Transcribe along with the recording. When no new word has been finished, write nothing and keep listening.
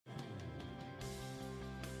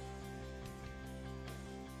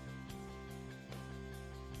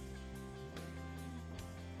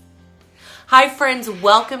Hi friends,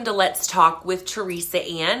 welcome to Let's Talk with Teresa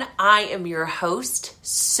Ann. I am your host.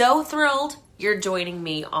 So thrilled you're joining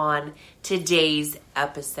me on today's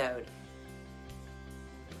episode.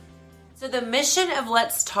 So the mission of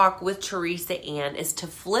Let's Talk with Teresa Ann is to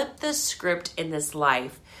flip the script in this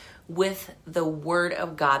life with the Word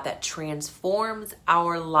of God that transforms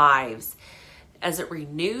our lives as it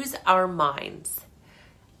renews our minds.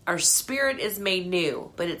 Our spirit is made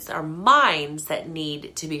new, but it's our minds that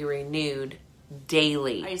need to be renewed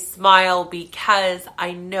daily. I smile because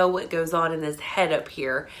I know what goes on in this head up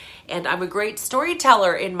here, and I'm a great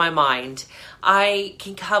storyteller in my mind. I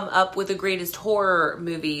can come up with the greatest horror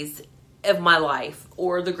movies of my life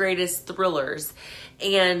or the greatest thrillers,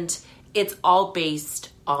 and it's all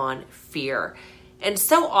based on fear. And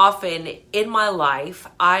so often in my life,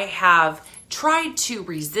 I have tried to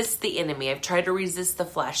resist the enemy. I've tried to resist the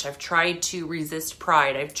flesh. I've tried to resist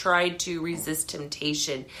pride. I've tried to resist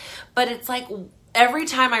temptation. But it's like every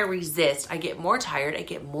time I resist, I get more tired. I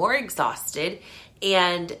get more exhausted.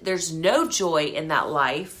 And there's no joy in that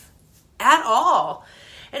life at all.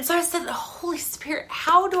 And so I said, Holy Spirit,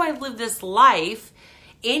 how do I live this life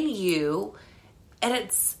in you? And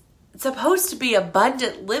it's supposed to be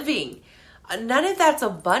abundant living. None of that's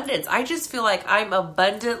abundance. I just feel like I'm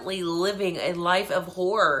abundantly living a life of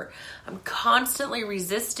horror. I'm constantly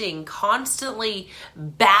resisting, constantly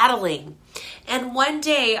battling. And one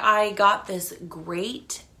day I got this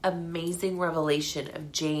great, amazing revelation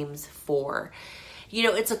of James 4. You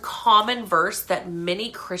know, it's a common verse that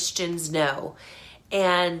many Christians know.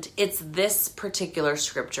 And it's this particular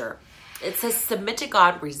scripture. It says, submit to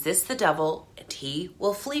God, resist the devil, and he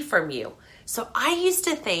will flee from you. So I used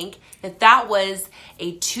to think that was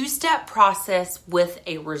a two-step process with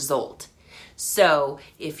a result. So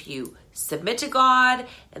if you submit to God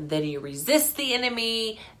and then you resist the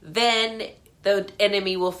enemy, then the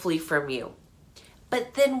enemy will flee from you.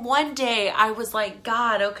 But then one day I was like,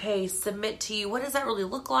 God, okay, submit to you. What does that really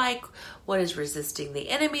look like? What does resisting the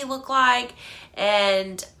enemy look like?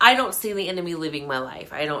 And I don't see the enemy living my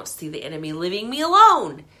life. I don't see the enemy leaving me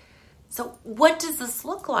alone. So what does this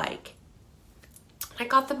look like? I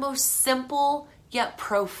got the most simple yet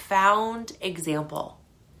profound example.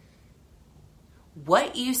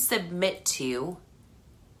 What you submit to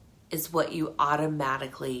is what you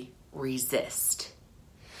automatically resist.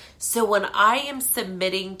 So when I am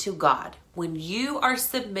submitting to God, when you are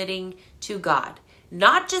submitting to God,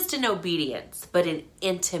 not just in obedience, but in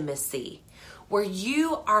intimacy, where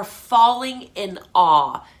you are falling in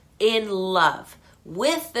awe, in love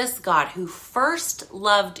with this God who first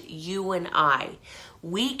loved you and I,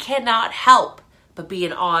 we cannot help but be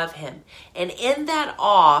in awe of him. And in that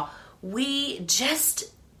awe, we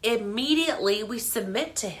just immediately, we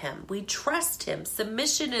submit to him. We trust him.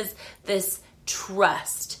 Submission is this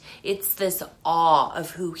trust. It's this awe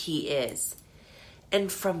of who he is.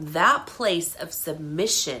 And from that place of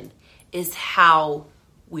submission is how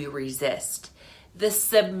we resist. The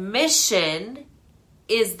submission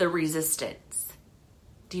is the resistance.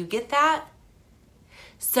 Do you get that?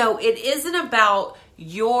 So it isn't about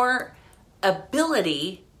your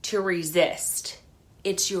ability to resist.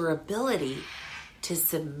 It's your ability to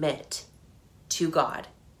submit to God.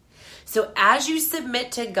 So as you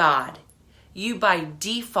submit to God, you by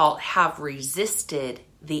default have resisted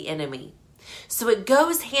the enemy. So it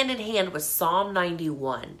goes hand in hand with Psalm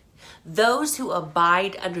 91. Those who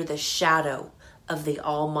abide under the shadow of the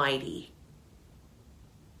Almighty.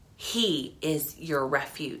 He is your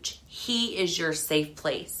refuge. He is your safe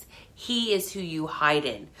place. He is who you hide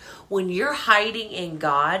in. When you're hiding in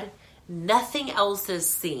God, nothing else is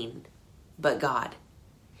seen but God.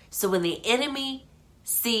 So when the enemy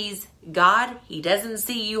sees God, he doesn't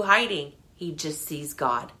see you hiding. He just sees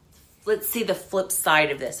God. Let's see the flip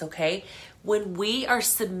side of this, okay? When we are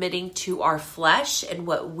submitting to our flesh and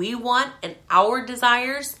what we want and our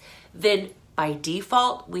desires, then by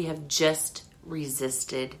default, we have just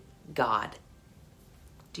resisted God.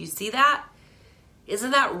 Do you see that?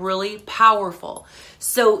 Isn't that really powerful?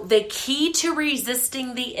 So the key to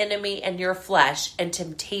resisting the enemy and your flesh and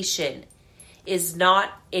temptation is not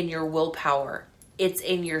in your willpower. It's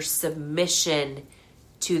in your submission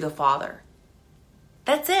to the Father.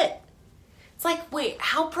 That's it. It's like, wait,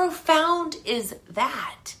 how profound is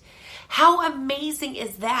that? How amazing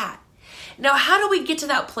is that? Now, how do we get to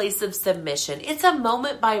that place of submission? It's a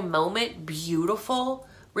moment by moment, beautiful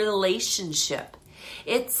relationship.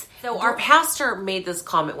 So our pastor made this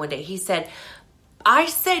comment one day. He said, I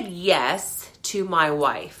said yes to my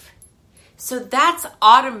wife. So that's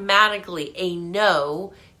automatically a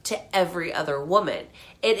no to every other woman.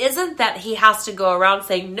 It isn't that he has to go around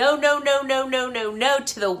saying no, no, no, no, no, no, no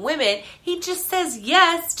to the women. He just says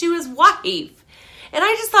yes to his wife. And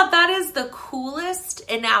I just thought that is the coolest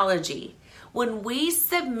analogy. When we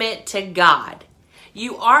submit to God,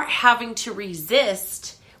 you aren't having to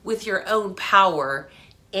resist with your own power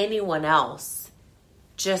anyone else.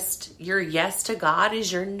 Just your yes to God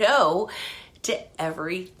is your no to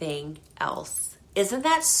everything else. Isn't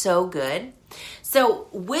that so good? So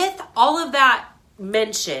with all of that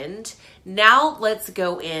mentioned, now let's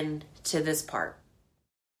go into this part.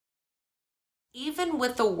 Even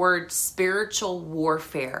with the word spiritual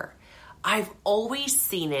warfare, I've always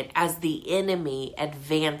seen it as the enemy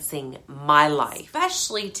advancing my life,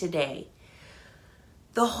 especially today.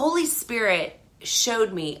 The Holy Spirit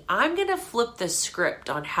showed me, I'm going to flip the script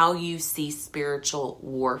on how you see spiritual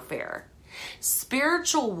warfare.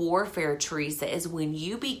 Spiritual warfare, Teresa, is when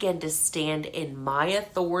you begin to stand in my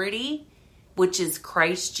authority, which is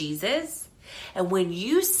Christ Jesus. And when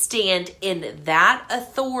you stand in that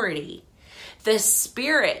authority, the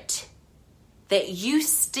spirit that you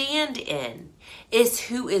stand in is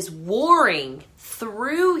who is warring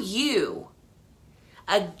through you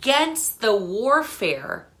against the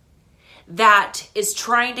warfare that is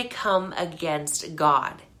trying to come against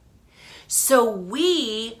God. So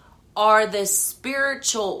we are the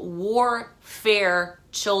spiritual warfare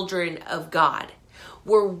children of God,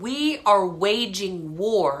 where we are waging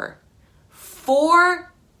war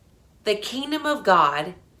for the kingdom of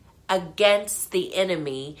God against the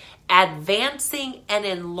enemy, advancing and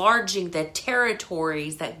enlarging the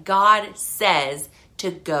territories that God says to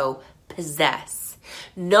go possess.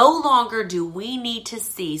 No longer do we need to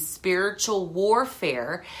see spiritual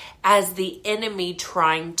warfare as the enemy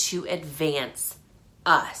trying to advance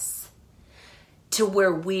us to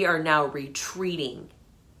where we are now retreating.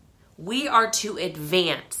 We are to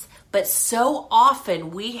advance, but so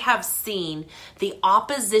often we have seen the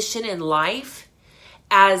opposition in life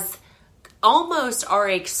as almost our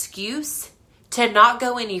excuse to not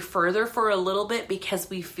go any further for a little bit because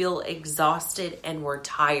we feel exhausted and we're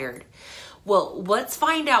tired. Well, let's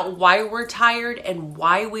find out why we're tired and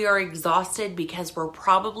why we are exhausted, because we're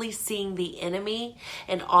probably seeing the enemy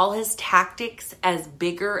and all his tactics as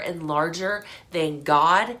bigger and larger than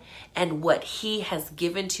God and what he has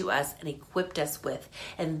given to us and equipped us with.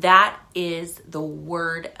 And that is the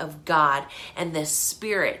Word of God and the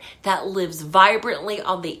Spirit that lives vibrantly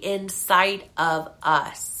on the inside of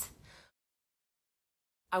us.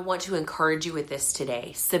 I want to encourage you with this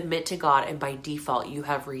today. Submit to God, and by default, you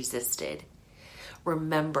have resisted.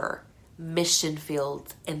 Remember, mission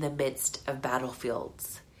fields in the midst of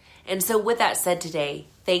battlefields. And so with that said today,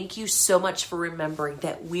 thank you so much for remembering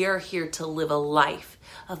that we are here to live a life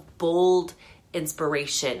of bold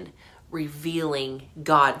inspiration, revealing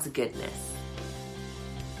God's goodness.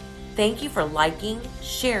 Thank you for liking,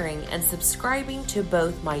 sharing, and subscribing to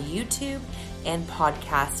both my YouTube and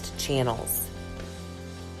podcast channels.